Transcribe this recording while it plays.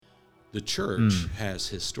The church has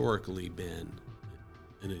historically been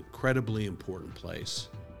an incredibly important place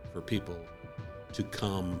for people to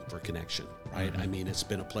come for connection, right? I mean, it's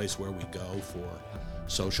been a place where we go for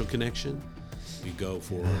social connection, we go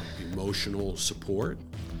for emotional support,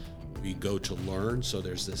 we go to learn, so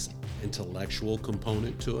there's this intellectual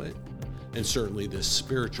component to it, and certainly this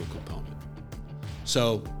spiritual component.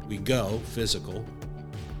 So we go physical,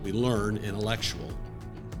 we learn intellectual,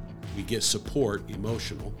 we get support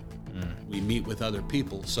emotional, we meet with other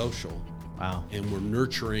people social, and we're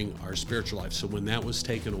nurturing our spiritual life. So when that was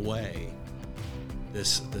taken away,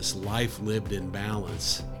 this life lived in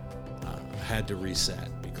balance had to reset,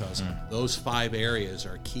 because those 5 areas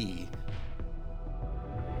are key.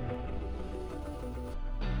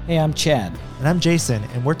 Hey, I'm Chad, And I'm Jason,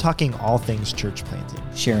 and we're talking all things church planting.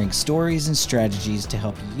 sharing stories and strategies to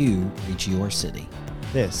help you reach your city.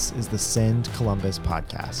 This is the Send Columbus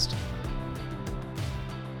podcast.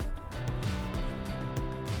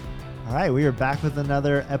 All right, we are back with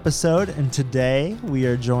another episode, and today we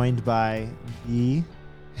are joined by the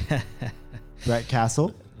Brett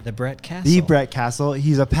Castle. The Brett Castle. The Brett Castle.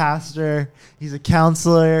 He's a pastor. He's a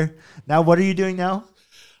counselor. Now, what are you doing now?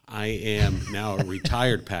 I am now a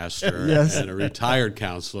retired pastor Yes. and a retired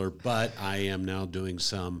counselor, but I am now doing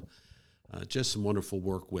just some wonderful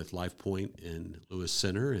work with Life Point and Lewis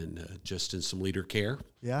Center, and just in some leader care,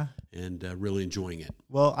 Yeah. and really enjoying it.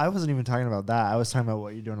 Well, I wasn't even talking about that. I was talking about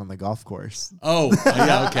what you're doing on the golf course. Oh,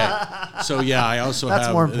 yeah, okay. So, yeah, I also That's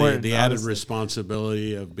have more important, the added honestly.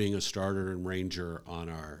 responsibility of being a starter and ranger on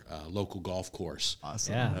our local golf course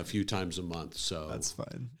Awesome. Yeah. a few times a month. So That's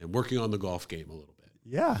fun. and working on the golf game a little bit.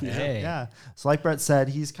 Yeah. Hey. Yeah. So like Brett said,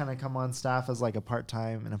 he's kind of come on staff as like a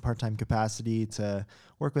part-time capacity to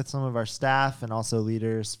work with some of our staff and also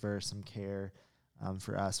leaders for some care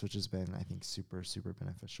for us, which has been, I think, super, super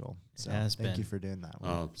beneficial. So It has thank been. you for doing that.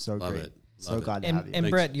 Oh, So love great. it. So Love it. glad to have you. And Thanks.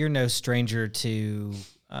 Brett, you're no stranger to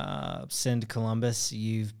Send Columbus.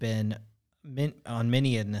 You've been on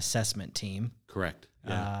many an assessment team. Correct.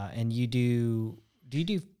 Yeah. And you do you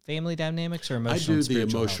do family dynamics or emotional do and the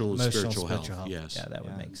spiritual emotional health? and spiritual health, yes. Yeah, that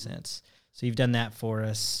would Yeah. make sense. So you've done that for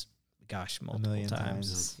us, multiple million times.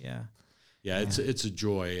 times. Yeah. Yeah, it's a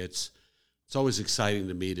joy. It's always exciting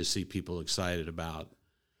to me to see people excited about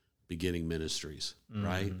beginning ministries,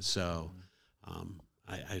 right? So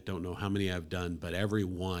I don't know how many I've done, but every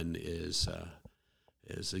one is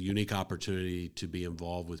a unique opportunity to be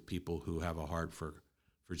involved with people who have a heart for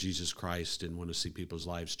Jesus Christ and want to see people's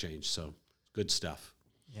lives change. So good stuff.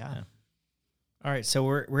 Yeah. All right, so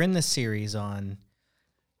we're in this series on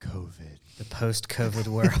COVID. the post-COVID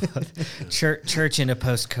world, church in a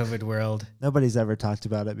post-COVID world. Nobody's ever talked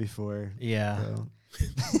about it before. Yeah, So.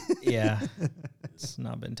 yeah, it's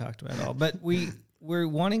not been talked about at all. But we're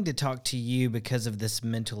wanting to talk to you because of this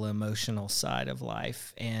mental, emotional side of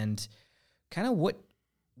life, and kind of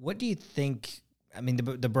what do you think? I mean,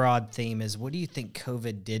 the broad theme is, what do you think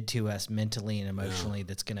COVID did to us mentally and emotionally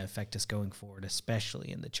that's going to affect us going forward,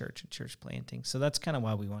 especially in the church and church planting? So that's kind of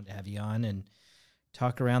why we wanted to have you on and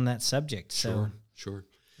talk around that subject. So Sure.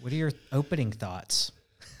 what are your opening thoughts?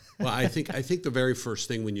 Well, I think the very first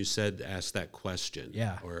thing when you asked that question,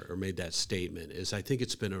 Yeah. or made that statement, is I think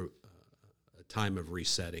it's been a time of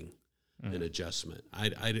resetting and adjustment.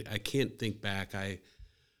 I can't think back.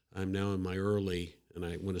 I'm now in my early, and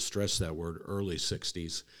I want to stress that word, early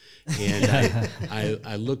 60s, and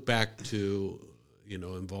I look back to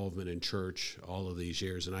involvement in church all of these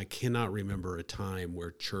years, and I cannot remember a time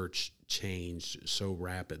where church changed so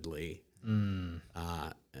rapidly in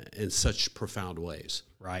such profound ways.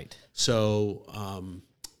 Right. So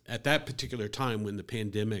at that particular time when the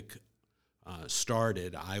pandemic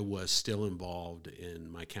started, I was still involved in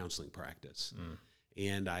my counseling practice.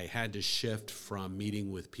 And I had to shift from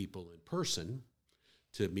meeting with people in person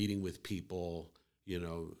to meeting with people,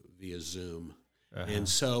 via Zoom. And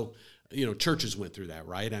so, churches went through that,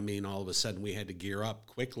 right? I mean, all of a sudden we had to gear up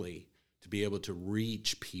quickly to be able to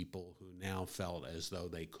reach people who now felt as though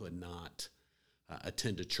they could not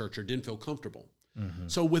attend a church or didn't feel comfortable.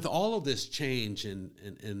 So with all of this change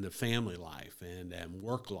in the family life and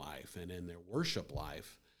work life and in their worship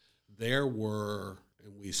life, there were,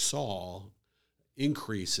 and we saw,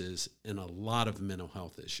 increases in a lot of mental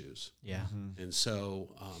health issues. Yeah. And so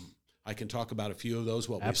I can talk about a few of those,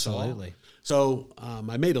 what Absolutely. we saw. So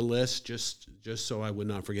I made a list just so I would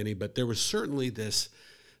not forget any, but there was certainly this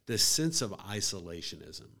sense of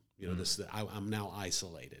isolationism. I'm now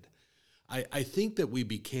isolated. I think that we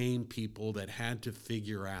became people that had to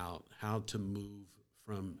figure out how to move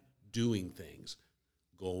from doing things,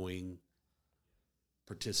 going,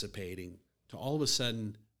 participating, to all of a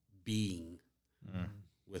sudden being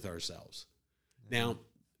with ourselves. Now,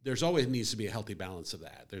 there's always needs to be a healthy balance of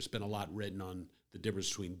that. There's been a lot written on the difference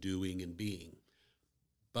between doing and being.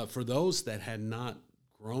 But for those that had not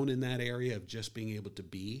grown in that area of just being able to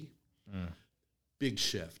be, big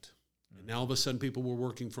shift. And now all of a sudden people were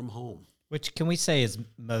working from home. Which can we say is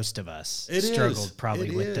most of us It struggled is. probably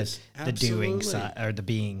It with is. the doing Absolutely. side or the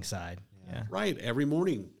being side. Yeah. Right. Every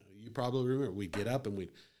morning, you probably remember, we'd get up and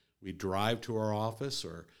we'd drive to our office,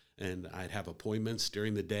 and I'd have appointments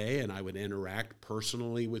during the day, and I would interact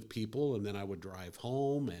personally with people, and then I would drive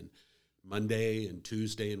home, and Monday and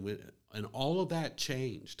Tuesday and all of that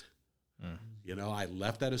changed. You know, I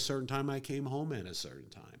left at a certain time, I came home at a certain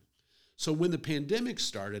time. So when the pandemic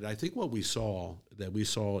started, I think what we saw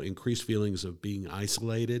increased feelings of being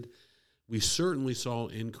isolated. We certainly saw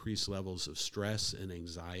increased levels of stress and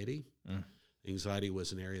anxiety. Anxiety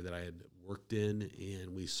was an area that I had worked in,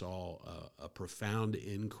 and we saw a profound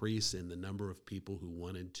increase in the number of people who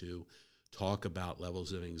wanted to talk about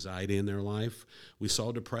levels of anxiety in their life. We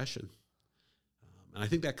saw depression. And I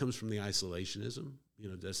think that comes from the isolationism, you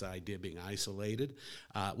know, this idea of being isolated.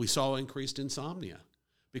 We saw increased insomnia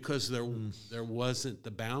because there wasn't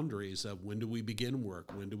the boundaries of when do we begin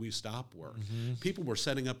work, when do we stop work. People were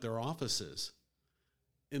setting up their offices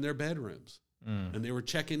in their bedrooms, and they were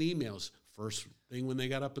checking emails first thing when they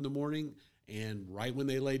got up in the morning and right when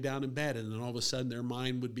they laid down in bed, and then all of a sudden their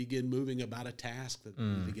mind would begin moving about a task that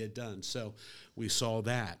needed to get done. So we saw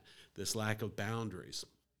this lack of boundaries.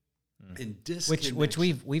 And disconnection. Which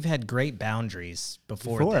we've had great boundaries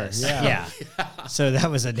before this. yeah. So that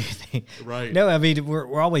was a new thing. Right. No, I mean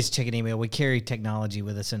we're always checking email. We carry technology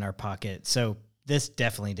with us in our pocket. So this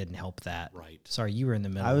definitely didn't help that. Right. Sorry, you were in the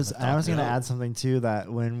middle. I was of a thought. going to add something too,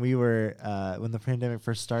 that when we were when the pandemic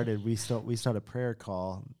first started, we started a prayer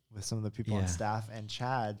call with some of the people Yeah. on staff, and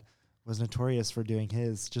Chad was notorious for doing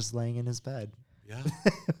his just laying in his bed. Yeah.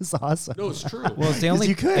 It was awesome. No, it's true. Well, it's the 'Cause only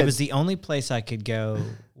you could. it was the only place I could go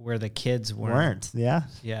where the kids weren't. Yeah.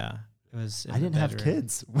 Yeah. It was in I the didn't have bedroom.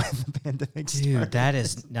 kids when the pandemic Dude,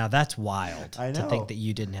 started. that's wild. I To know. think that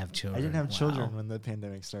you didn't have I children. didn't have Wow. children when the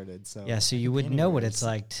pandemic started. So Yeah, so you wouldn't know what it's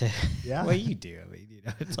like to. Yeah. Well, you do. I mean, you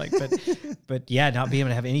know, it's like, but yeah, not being able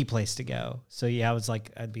to have any place to go. So yeah, I was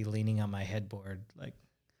like, I'd be leaning on my headboard, like.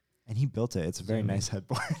 And he built it. It's a very nice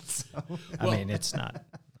headboard. So. I mean, it's not.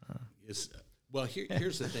 Here's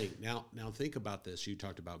the thing. Now think about this. You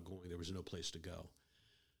talked about going. There was no place to go.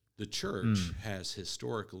 The church has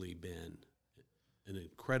historically been an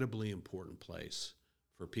incredibly important place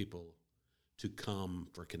for people to come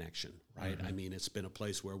for connection, right? I mean, it's been a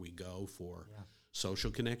place where we go for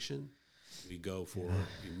social connection. We go for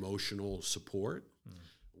emotional support.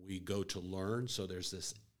 We go to learn. So there's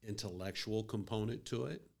this intellectual component to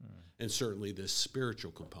it, and certainly this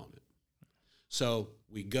spiritual component. So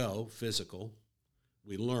we go physical,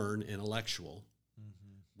 we learn intellectual,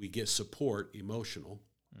 we get support emotional,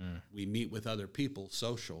 we meet with other people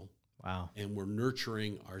social, Wow. and we're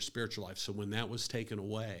nurturing our spiritual life. So when that was taken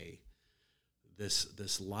away,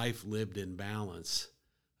 this life lived in balance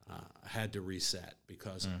had to reset,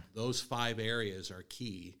 because those 5 areas are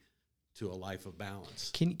key to a life of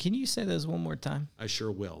balance. Can you say those one more time? I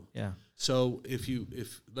sure will. Yeah. So if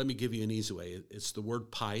let me give you an easy way. It's the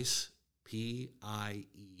word PIESS, PIESS,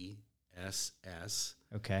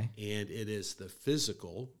 Okay. and it is the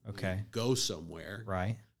physical. Okay. We go somewhere.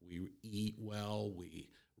 Right. We eat well. We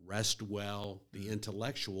rest well. The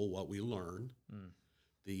intellectual, what we learn.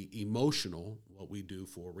 The emotional, what we do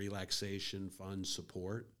for relaxation, fun,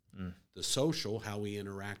 support. The social, how we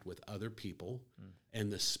interact with other people.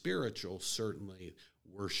 And the spiritual, certainly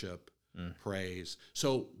worship, praise.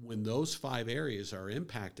 So when those 5 areas are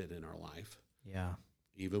impacted in our life, Yeah.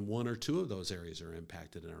 even 1 or 2 of those areas are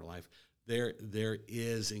impacted in our life, there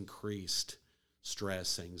is increased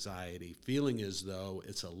stress, anxiety, feeling as though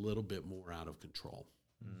it's a little bit more out of control.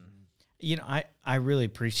 You know, I really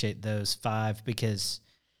appreciate those 5, because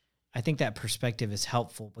I think that perspective is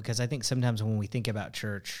helpful, because I think sometimes when we think about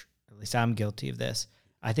church, at least I'm guilty of this,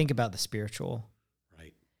 I think about the spiritual.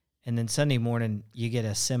 Right. And then Sunday morning you get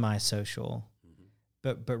a semi-social,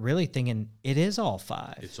 but really thinking it is all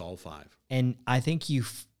 5. It's all 5. And I think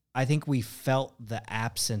we felt the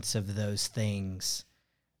absence of those things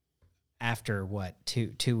after what,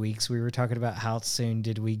 2 weeks. We were talking about how soon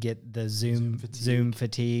did we get the Zoom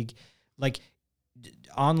fatigue. Like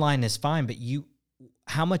online is fine, but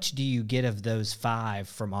how much do you get of those 5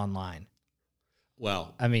 from online?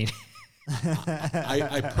 Well, I mean,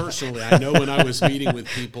 I personally, I know when I was meeting with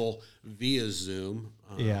people via Zoom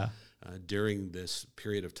during this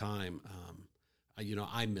period of time,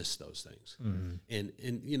 I miss those things. And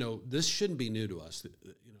this shouldn't be new to us.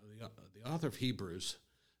 The author of Hebrews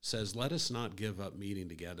says, let us not give up meeting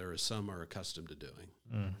together as some are accustomed to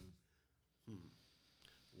doing.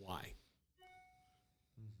 Why?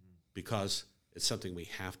 Because it's something we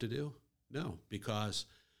have to do? No, because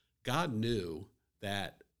God knew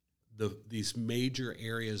that these major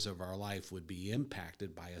areas of our life would be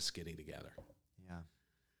impacted by us getting together.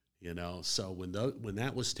 Yeah. So when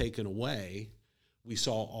that was taken away, we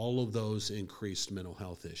saw all of those increased mental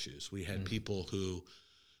health issues. We had people who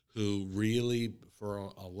really, for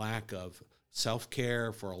a lack of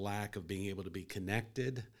self-care, for a lack of being able to be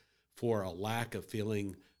connected, for a lack of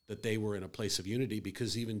feeling that they were in a place of unity,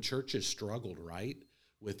 because even churches struggled, right,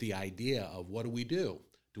 with the idea of what do we do?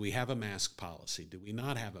 Do we have a mask policy? Do we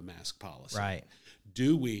not have a mask policy? Right.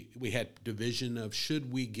 We had division of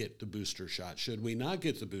should we get the booster shot? Should we not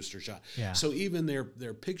get the booster shot? Yeah. So even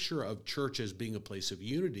their picture of church as being a place of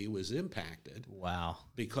unity was impacted. Wow.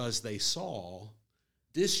 Because they saw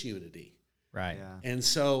disunity. Right. Yeah. And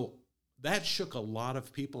so that shook a lot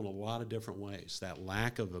of people in a lot of different ways. That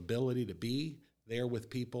lack of ability to be there with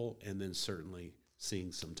people, and then certainly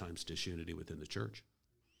seeing sometimes disunity within the church.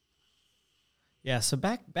 Yeah. So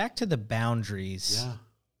back to the boundaries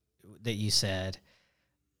that you said.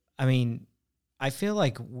 I mean, I feel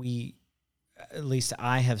like at least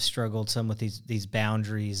I have struggled some with these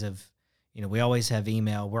boundaries of, we always have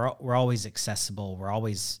email. We're always accessible. We're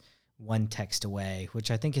always one text away,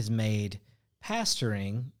 which I think has made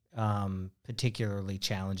pastoring particularly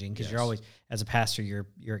challenging, because you're always, as a pastor,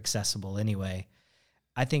 you're accessible anyway.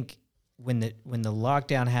 I think when the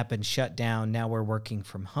lockdown happened, shut down, now we're working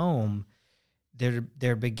from home,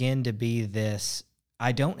 there began to be this,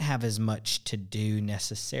 I don't have as much to do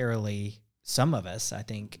necessarily. Some of us, I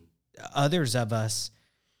think, others of us,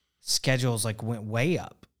 schedules went way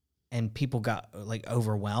up, and people got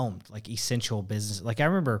overwhelmed, essential business. I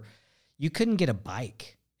remember you couldn't get a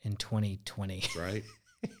bike in 2020. Right.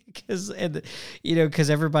 because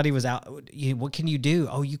everybody was out. What can you do?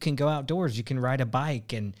 Oh, you can go outdoors. You can ride a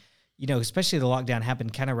bike. And, especially the lockdown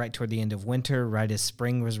happened kind of right toward the end of winter, right as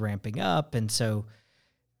spring was ramping up. And so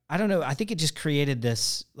I don't know. I think it just created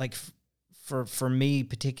this, for me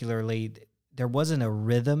particularly, there wasn't a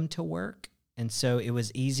rhythm to work. And so it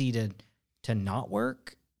was easy to not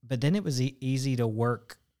work, but then it was easy to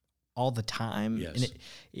work all the time. Yes. And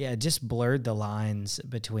it just blurred the lines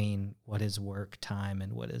between what is work time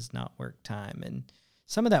and what is not work time. And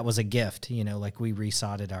some of that was a gift, we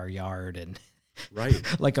resodded our yard and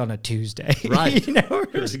right. On a Tuesday. Right.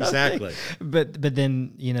 Exactly. But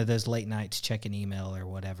then, those late nights checking email or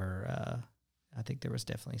whatever, I think there was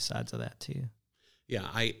definitely sides of that too. Yeah.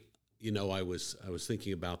 I was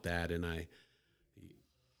thinking about that, and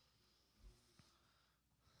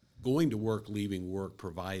going to work, leaving work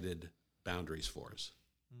provided boundaries for us.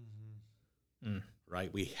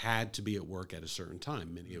 Right? We had to be at work at a certain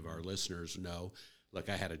time. Many of our listeners know,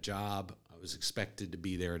 I had a job. I was expected to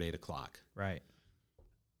be there at 8:00. Right.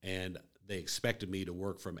 And they expected me to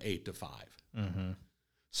work from 8 to 5. Mm-hmm.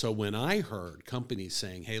 So when I heard companies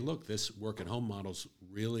saying, hey, look, this work at home model's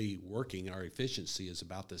really working, our efficiency is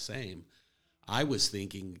about the same, I was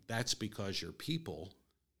thinking that's because your people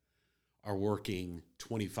are working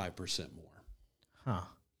 25% more. Huh.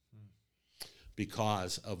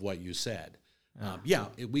 Because of what you said.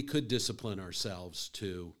 We could discipline ourselves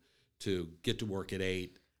to get to work at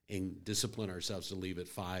 8 and discipline ourselves to leave at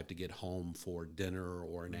 5 to get home for dinner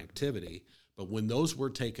or an activity. But when those were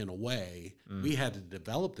taken away, we had to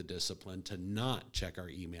develop the discipline to not check our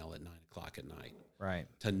email at 9:00 at night. Right.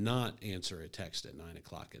 To not answer a text at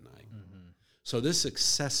 9:00 at night. Mm-hmm. So this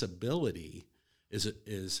accessibility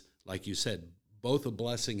is, like you said, both a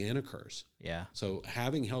blessing and a curse. Yeah. So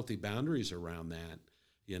having healthy boundaries around that,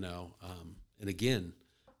 and again,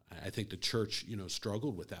 I think the church,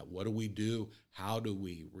 struggled with that. What do we do? How do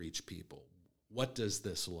we reach people? What does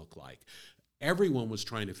this look like? Everyone was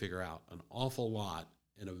trying to figure out an awful lot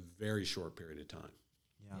in a very short period of time.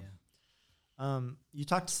 Yeah. You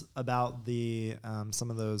talked about the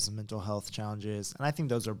some of those mental health challenges, and I think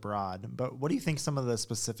those are broad. But what do you think some of the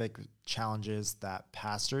specific challenges that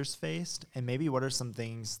pastors faced, and maybe what are some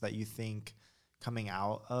things that you think coming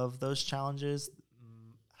out of those challenges,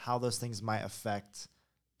 how those things might affect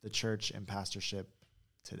the church and pastorship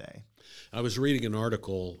today? I was reading an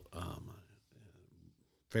article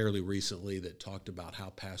fairly recently that talked about how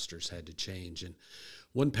pastors had to change, and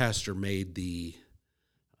one pastor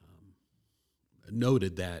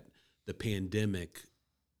noted that the pandemic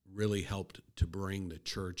really helped to bring the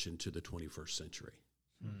church into the 21st century.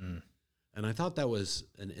 Mm-hmm. And I thought that was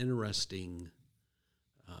an interesting,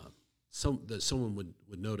 that someone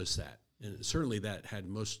would notice that. And certainly that had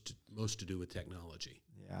most to do with technology.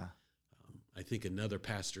 Yeah. I think another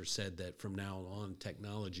pastor said that from now on,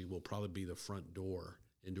 technology will probably be the front door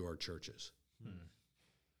into our churches.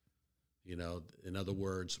 You know, in other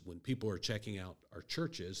words, when people are checking out our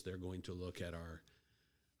churches, they're going to look at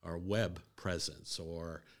our web presence,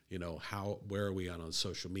 or, you know, where are we on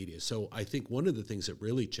social media. So I think one of the things that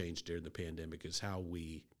really changed during the pandemic is how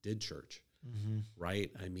we did church,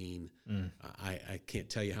 right? I mean, I can't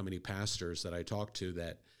tell you how many pastors that I talked to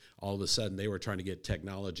that all of a sudden they were trying to get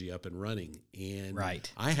technology up and running. And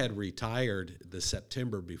I had retired the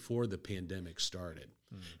September before the pandemic started.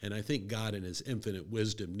 And I think God in his infinite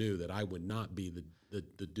wisdom knew that I would not be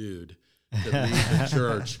the dude to lead the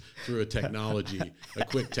church through a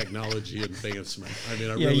quick technology advancement. I mean,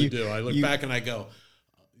 I really do. I look back and I go,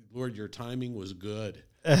 Lord, your timing was good.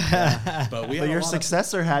 But your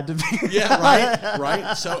successor had to be.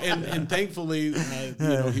 Right. So, and thankfully,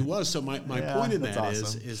 he was. So my point in that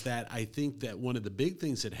awesome. is that I think that one of the big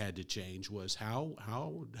things that had to change was how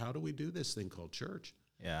do we do this thing called church?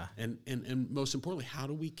 Yeah. And most importantly, how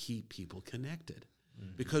do we keep people connected?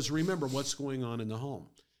 Because remember what's going on in the home.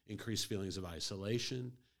 Increased feelings of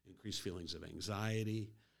isolation, increased feelings of anxiety,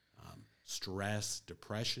 stress,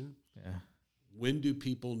 depression. Yeah. When do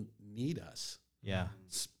people need us? Yeah.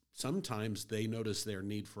 Sometimes they notice their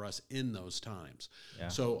need for us in those times. Yeah.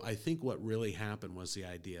 So I think what really happened was the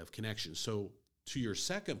idea of connection. So to your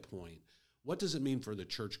second point, what does it mean for the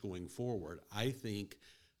church going forward? I think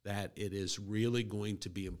that it is really going to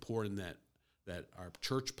be important that our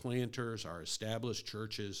church planters, our established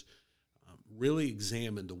churches, really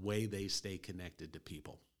examine the way they stay connected to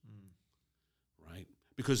people, right?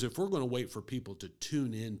 Because if we're going to wait for people to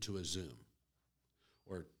tune in to a Zoom,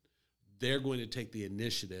 or they're going to take the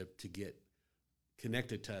initiative to get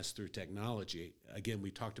connected to us through technology, again,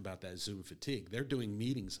 we talked about that Zoom fatigue. They're doing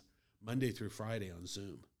meetings Monday through Friday on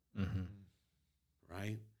Zoom,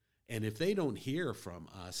 right? And if they don't hear from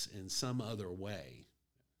us in some other way,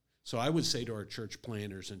 so I would say to our church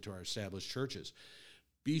planners and to our established churches,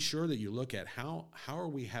 be sure that you look at how are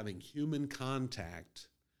we having human contact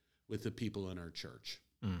with the people in our church.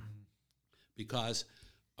 Because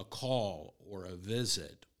a call or a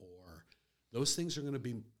visit or those things are going to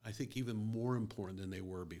be, I think, even more important than they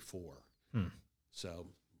were before. So,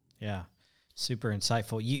 yeah, super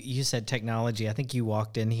insightful. You said technology. I think you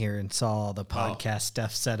walked in here and saw all the podcast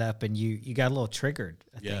stuff set up, and you got a little triggered.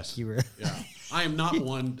 I think you were. Yeah, I am not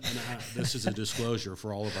one, and this is a disclosure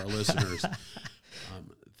for all of our listeners.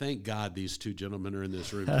 Thank God these two gentlemen are in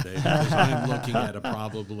this room today, because I'm looking at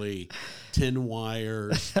probably 10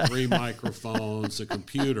 wires, 3 microphones, a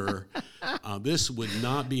computer. This would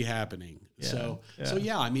not be happening. So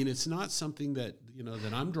I mean, it's not something that,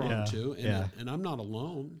 that I'm drawn to, and I'm not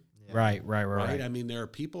alone. Right. I mean, there are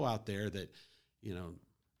people out there that,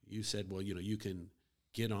 you said, well, you can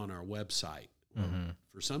get on our website. Well,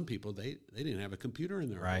 for some people, they didn't have a computer in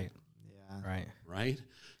their home. Right.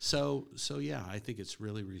 So yeah, I think it's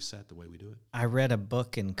really reset the way we do it. I read a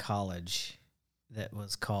book in college that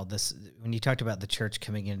was called this. When you talked about the church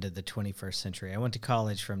coming into the 21st century, I went to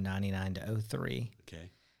college from 99 to 03. Okay.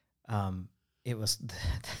 It was,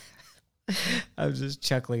 I was just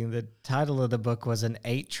chuckling. The title of the book was An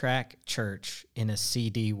 8-Track Church in a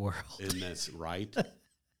CD World. And that's right.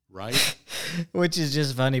 Which is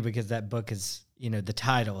just funny because that book is, the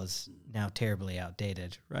title is now terribly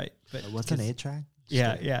outdated, right? But what's an 8-track?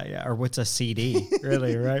 Yeah. Or what's a CD,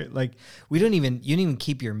 really, right? Like you don't even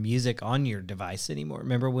keep your music on your device anymore.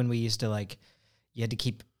 Remember when we used to you had to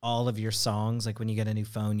keep all of your songs, like when you got a new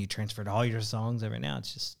phone, you transferred all your songs over. Now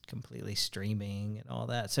it's just completely streaming and all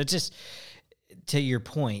that. So it's just, to your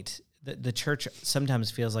point, the church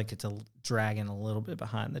sometimes feels like it's dragging a little bit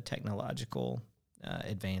behind the technological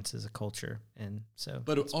advances of culture. And so,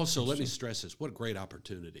 but also let me stress this: what a great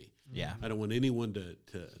opportunity. Yeah, I don't want anyone to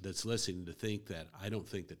that's listening to think that I don't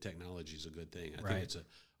think that technology is a good thing. I think it's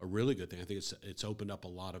a really good thing. I think it's opened up a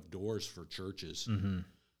lot of doors for churches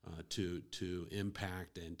to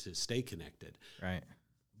impact and to stay connected. Right.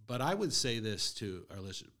 But I would say this to our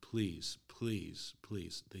listeners: please,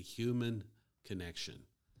 the human connection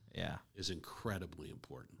is incredibly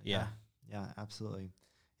important. Yeah, absolutely.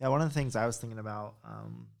 Yeah, one of the things I was thinking about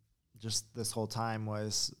just this whole time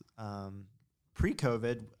was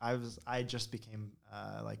pre-COVID. I just became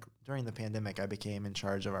during the pandemic, I became in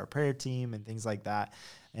charge of our prayer team and things like that.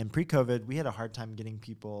 And pre-COVID, we had a hard time getting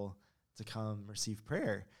people to come receive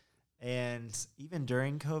prayer. And even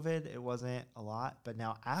during COVID, it wasn't a lot. But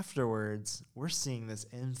now afterwards, we're seeing this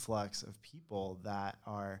influx of people that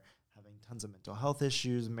are having tons of mental health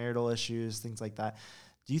issues, marital issues, things like that.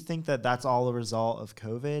 Do you think that that's all a result of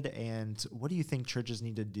COVID? And what do you think churches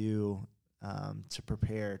need to do to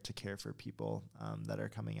prepare to care for people that are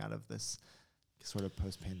coming out of this sort of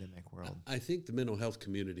post-pandemic world? I think the mental health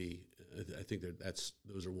community, I think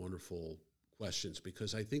those are wonderful questions,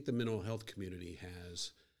 because I think the mental health community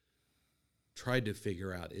has tried to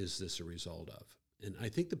figure out, is this a result of? And I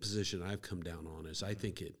think the position I've come down on is I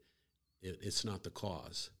think it's not the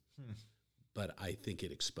cause, but I think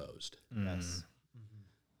it exposed. Yes.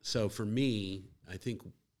 So for me, I think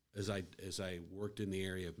as I worked in the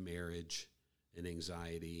area of marriage and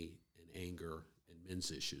anxiety and anger and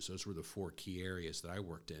men's issues, those were the 4 key areas that I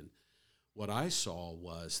worked in. What I saw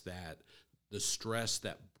was that the stress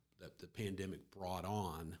that the pandemic brought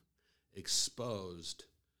on exposed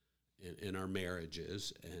in our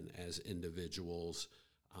marriages and as individuals,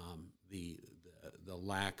 the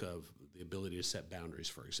lack of the ability to set boundaries,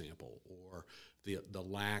 for example, or the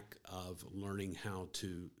lack of learning how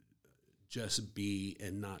to just be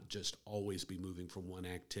and not just always be moving from one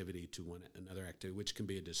activity to another activity, which can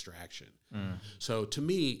be a distraction. So to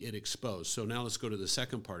me, it exposed. So now let's go to the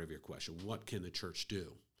second part of your question. What can the church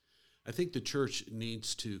do? I think the church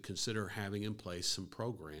needs to consider having in place some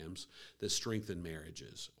programs that strengthen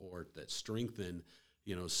marriages, or that strengthen,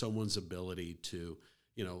 someone's ability to,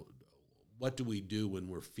 what do we do when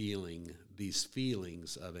we're feeling these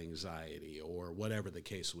feelings of anxiety or whatever the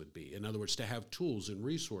case would be? In other words, to have tools and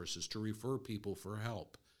resources to refer people for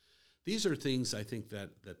help. These are things I think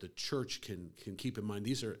that the church can keep in mind.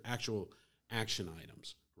 These are actual action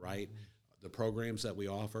items, right? The programs that we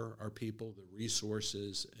offer our people, the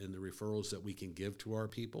resources and the referrals that we can give to our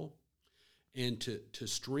people, and to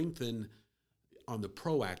strengthen on the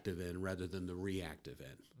proactive end rather than the reactive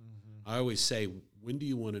end. I always say, when do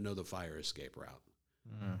you want to know the fire escape route?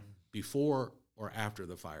 Before or after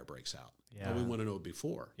the fire breaks out? Yeah. But we want to know it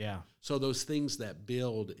before. Yeah. So those things that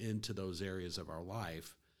build into those areas of our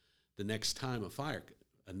life, the next time a fire,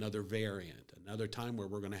 another variant, another time where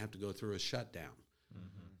we're going to have to go through a shutdown.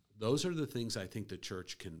 Those are the things I think the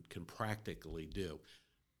church can practically do.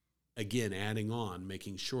 Again, adding on,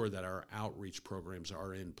 making sure that our outreach programs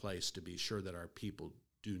are in place to be sure that our people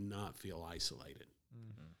do not feel isolated.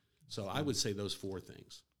 So I would say those 4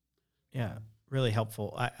 things. Yeah, really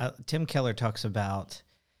helpful. Tim Keller talks about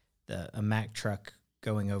a Mack truck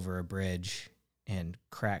going over a bridge and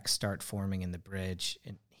cracks start forming in the bridge.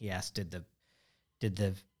 And he asked, did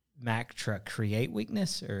the Mack truck create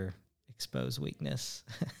weakness or expose weakness?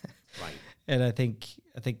 Right. And I think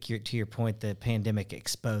to your point, the pandemic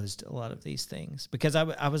exposed a lot of these things, because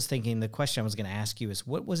I was thinking, the question I was going to ask you is,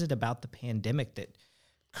 what was it about the pandemic that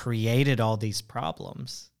created all these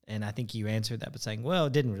problems? And I think you answered that by saying, well,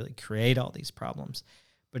 it didn't really create all these problems,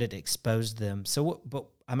 but it exposed them. So, but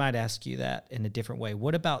I might ask you that in a different way.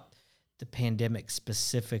 What about the pandemic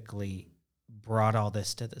specifically brought all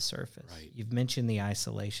this to the surface? Right. You've mentioned the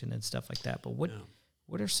isolation and stuff like that, but what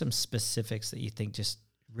are some specifics that you think just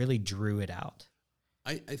really drew it out?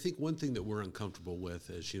 I think one thing that we're uncomfortable with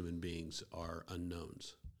as human beings are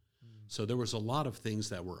unknowns. So there was a lot of things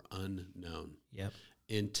that were unknown. Yep.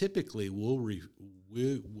 And typically we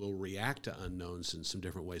will react to unknowns in some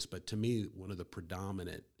different ways. But to me, one of the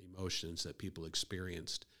predominant emotions that people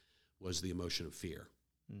experienced was the emotion of fear.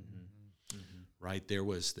 Right? There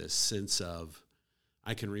was this sense of,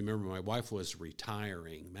 I can remember my wife was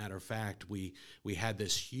retiring. Matter of fact, we had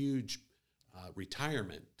this huge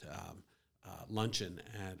retirement luncheon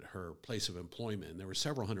at her place of employment. And there were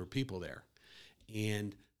several hundred people there.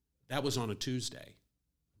 And that was on a Tuesday.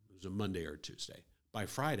 It was a Monday or a Tuesday. By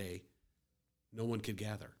Friday, no one could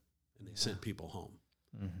gather, and they sent people home.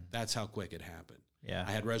 That's how quick it happened. Yeah.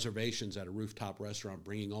 I had reservations at a rooftop restaurant,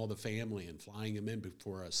 bringing all the family and flying them in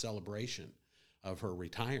before a celebration of her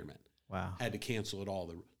retirement. Wow. Had to cancel it all.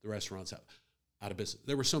 The restaurants out of business.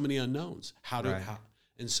 There were so many unknowns.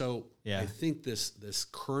 And so I think this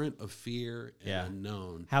current of fear and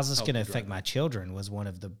unknown. How's this going to affect my children was one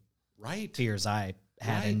of the fears I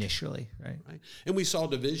had initially. Right. And we saw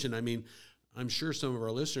division. I mean, I'm sure some of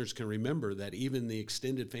our listeners can remember that even the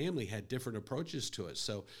extended family had different approaches to it.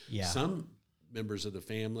 So some members of the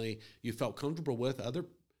family you felt comfortable with, other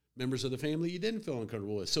members of the family you didn't feel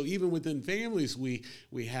uncomfortable with. So even within families,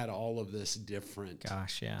 we had all of this different.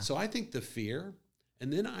 Gosh, yeah. So I think the fear,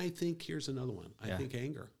 and then I think here's another one. I think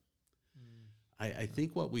anger. I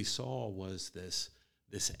think what we saw was this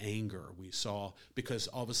anger we saw, because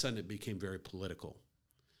all of a sudden it became very political.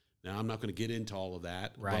 Now, I'm not going to get into all of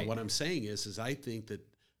that, but what I'm saying is I think that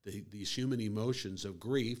these human emotions of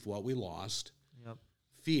grief, what we lost,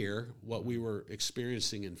 fear, what we were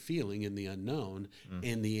experiencing and feeling in the unknown,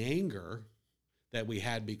 and the anger that we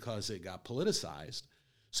had because it got politicized.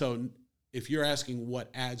 So if you're asking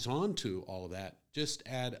what adds on to all of that, just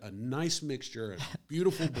add a nice mixture, a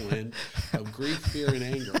beautiful blend of grief, fear, and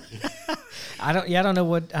anger. I don't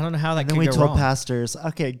know how that And could then we go told wrong. pastors,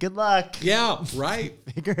 okay, good luck. Yeah, right.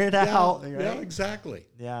 Figure it out. Yeah, Right? exactly.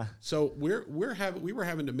 Yeah. So we were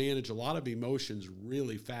having to manage a lot of emotions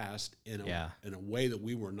really fast in a way that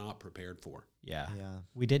we were not prepared for. Yeah. Yeah.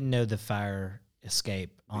 We didn't know the fire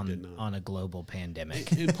escape did not. on a global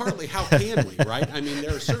pandemic. And partly, how can we, right? I mean,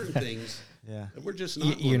 there are certain things Yeah. that we're just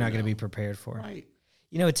not. You're not going to know. be prepared for. Right.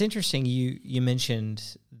 You know, it's interesting. You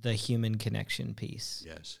mentioned the human connection piece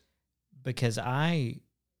Yes. because I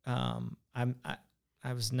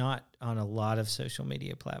was not on a lot of social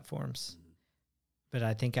media platforms, but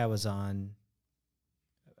I think I was on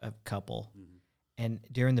a couple. Mm-hmm. And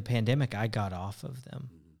during the pandemic, I got off of them.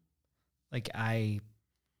 Mm-hmm.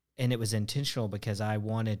 And it was intentional because I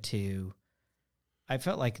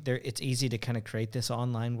felt like it's easy to kind of create this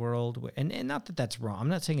online world. And not that that's wrong. I'm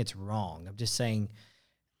not saying it's wrong. I'm just saying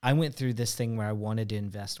I went through this thing where I wanted to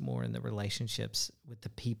invest more in the relationships with the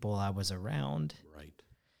people I was around.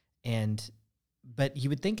 Right. But you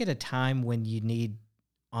would think at a time when you need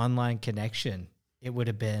online connection, it would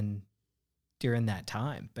have been during that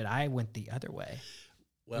time. But I went the other way,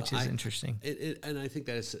 which is interesting. And I think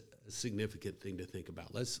that is a significant thing to think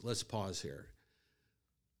about. Let's pause here.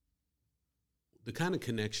 The kind of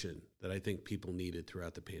connection that I think people needed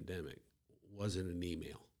throughout the pandemic wasn't an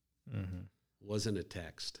email, wasn't a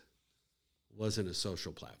text, wasn't a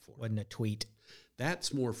social platform, Wasn't a tweet.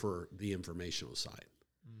 That's more for the informational side.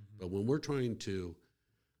 But when we're trying to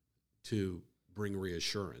bring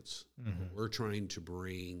reassurance, we're trying to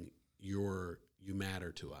bring you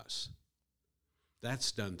matter to us.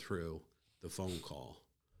 That's done through the phone call.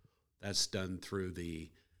 That's done through the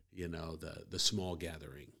small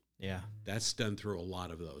gathering. Yeah. That's done through a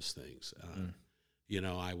lot of those things.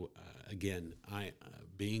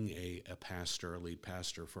 Being a pastor, a lead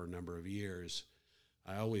pastor for a number of years,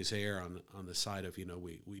 I always err on the side of,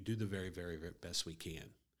 we do the very, very, very best we can.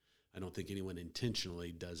 I don't think anyone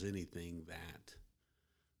intentionally does anything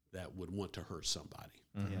that would want to hurt somebody.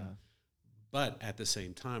 Mm-hmm. Yeah. But at the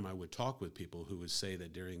same time, I would talk with people who would say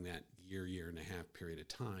that during that year and a half period of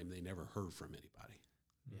time, they never heard from anybody.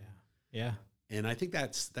 Yeah. Yeah. And I think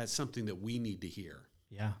that's something that we need to hear.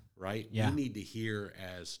 Yeah. Right? Yeah. We need to hear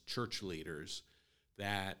as church leaders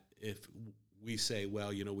that if we say,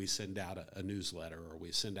 well, we send out a newsletter or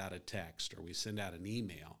we send out a text or we send out an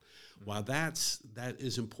email, while that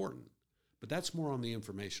is important, but that's more on the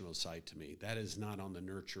informational side to me. That is not on the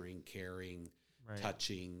nurturing, caring,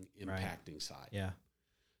 touching, impacting side. Yeah.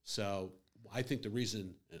 So I think the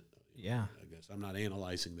reason, Yeah. I guess I'm not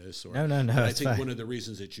analyzing this. No. But I it's think fine. one of the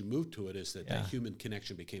reasons that you moved to it is that Yeah. that human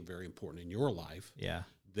connection became very important in your life. Yeah.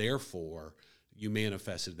 Therefore, you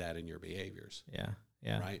manifested that in your behaviors. Yeah.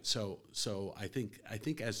 Yeah. Right. So I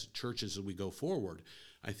think as churches, as we go forward,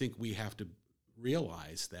 I think we have to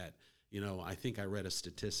realize that, I think I read a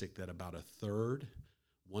statistic that about a third,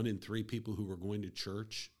 1 in 3 people who were going to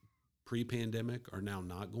church pre-pandemic are now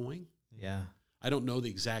not going. Yeah. I don't know the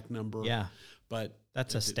exact number. Yeah. But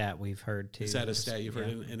That's a stat we've heard too. is that a stat you've heard?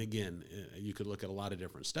 Yeah. And again, you could look at a lot of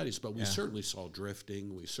different studies, but we certainly saw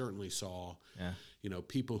drifting. We certainly saw,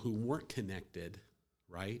 people who weren't connected,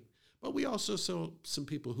 right? But we also saw some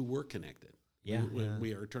people who were connected. Yeah.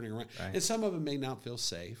 We are turning around. Right. And some of them may not feel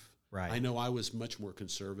safe. Right. I know I was much more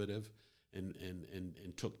conservative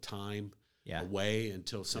and took time Yeah. away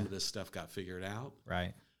until some of this stuff got figured out.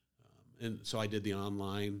 Right. And so I did the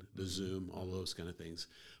online, the Zoom, all those kind of things.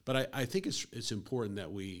 But I think it's important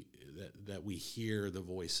that we hear the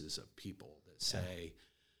voices of people that say,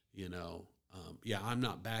 I'm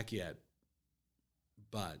not back yet,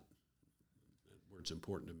 but the word's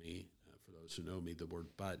important to me. For those who know me, the word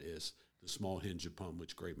 "but" is the small hinge upon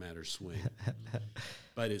which great matters swing.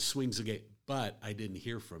 But it swings again. But I didn't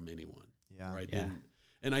hear from anyone. Yeah. Right. Yeah.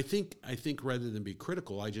 And I think rather than be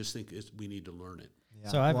critical, I just think we need to learn it. Yeah.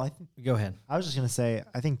 So go ahead. I was just going to say,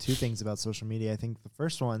 I think 2 things about social media. I think the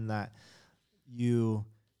first one, that you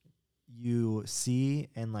see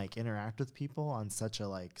and interact with people on such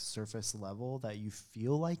a surface level that you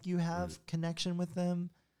feel like you have connection with them,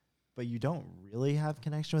 but you don't really have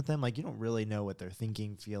connection with them. You don't really know what they're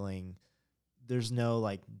thinking, feeling. There's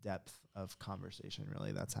no depth of conversation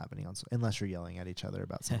really that's happening unless you're yelling at each other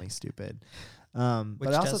about something stupid. Which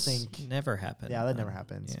but I also does think never happen. Yeah, that never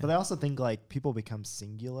happens. Yeah. But I also think people become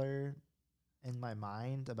singular in my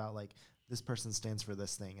mind about this person stands for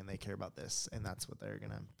this thing and they care about this and that's what they're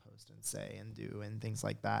gonna post and say and do and things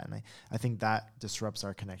like that. And I think that disrupts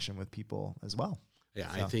our connection with people as well. Yeah,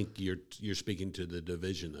 So. I think you're speaking to the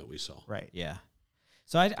division that we saw. Right. Yeah.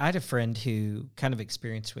 So I had a friend who kind of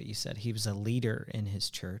experienced what you said. He was a leader in his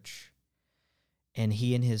church, and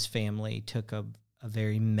he and his family took a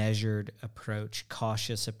very measured approach,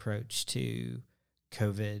 cautious approach to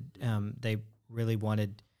COVID. They really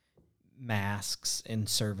wanted masks in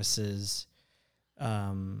services.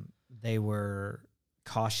 They were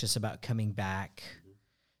cautious about coming back.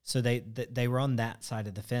 So they were on that side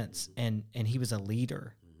of the fence, and he was a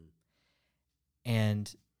leader.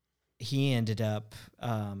 And he ended up,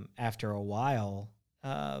 after a while,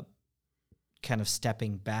 kind of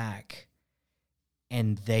stepping back,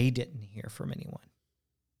 and they didn't hear from anyone.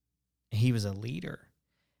 He was a leader.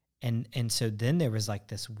 And so then there was like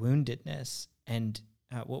this woundedness. And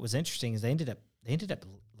what was interesting is they ended up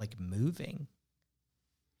like moving,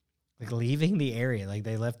 like leaving the area. Like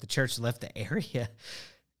they left the church, left the area.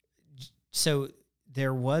 So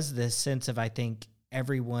there was this sense of, I think,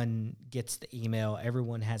 everyone gets the email,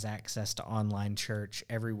 everyone has access to online church,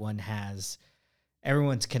 everyone's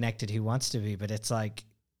connected who wants to be, but it's like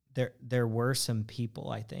there were some people,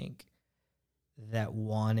 I think, that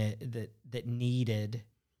needed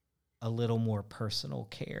a little more personal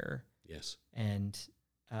care. Yes. And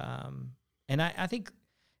I think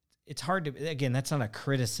it's hard to, again, that's not a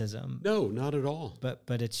criticism. No, not at all.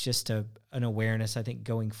 But it's just an awareness, I think,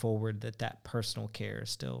 going forward that personal care is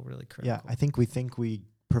still really critical. Yeah, I think we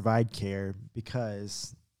provide care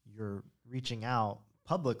because you're reaching out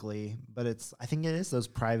publicly, but I think it is those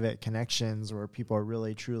private connections where people are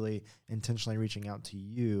really, truly, intentionally reaching out to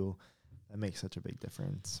you that makes such a big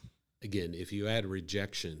difference. Again, if you add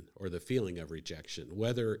rejection or the feeling of rejection,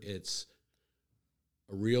 whether it's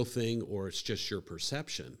a real thing or it's just your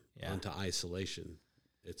perception onto isolation,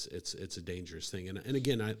 it's a dangerous thing. And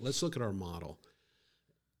again, let's look at our model.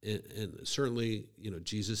 And certainly,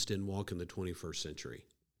 Jesus didn't walk in the 21st century,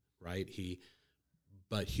 right?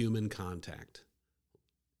 But human contact.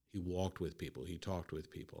 He walked with people. He talked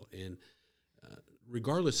with people. And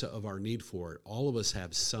regardless of our need for it, all of us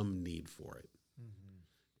have some need for it.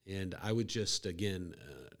 Mm-hmm. And I would just, again,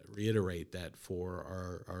 reiterate that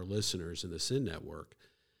for our listeners in the Sin Network,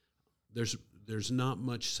 there's not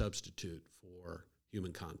much substitute for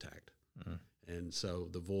human contact. Mm-hmm. And so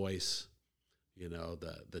the voice,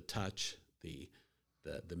 the touch, the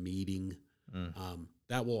meeting,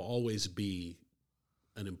 that will always be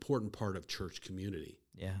an important part of church community.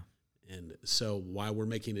 Yeah. And so while we're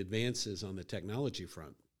making advances on the technology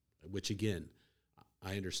front, which again,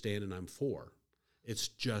 I understand and I'm for, it's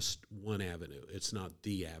just one avenue. It's not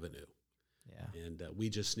the avenue. Yeah. And we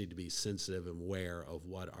just need to be sensitive and aware of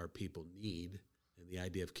what our people need and the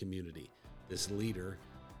idea of community. This leader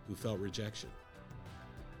who felt rejection.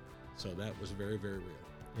 So that was very, very real.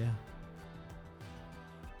 Yeah.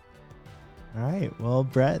 All right. Well,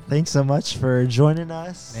 Brett, thanks so much for joining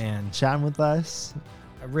us. Man. Chatting with us.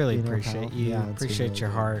 I really appreciate you. Yeah, appreciate your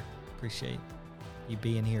heart. Appreciate you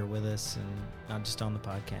being here with us, and not just on the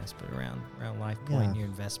podcast, but around LifePoint and your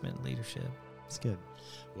investment in leadership. It's good.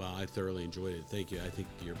 Well, I thoroughly enjoyed it. Thank you. I think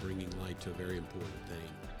you're bringing light to a very important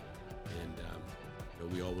thing.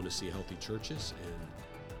 And we all want to see healthy churches, and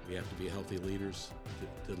we have to be healthy leaders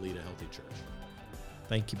to lead a healthy church.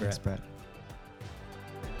 Thank you, Brett. Thanks, Brett.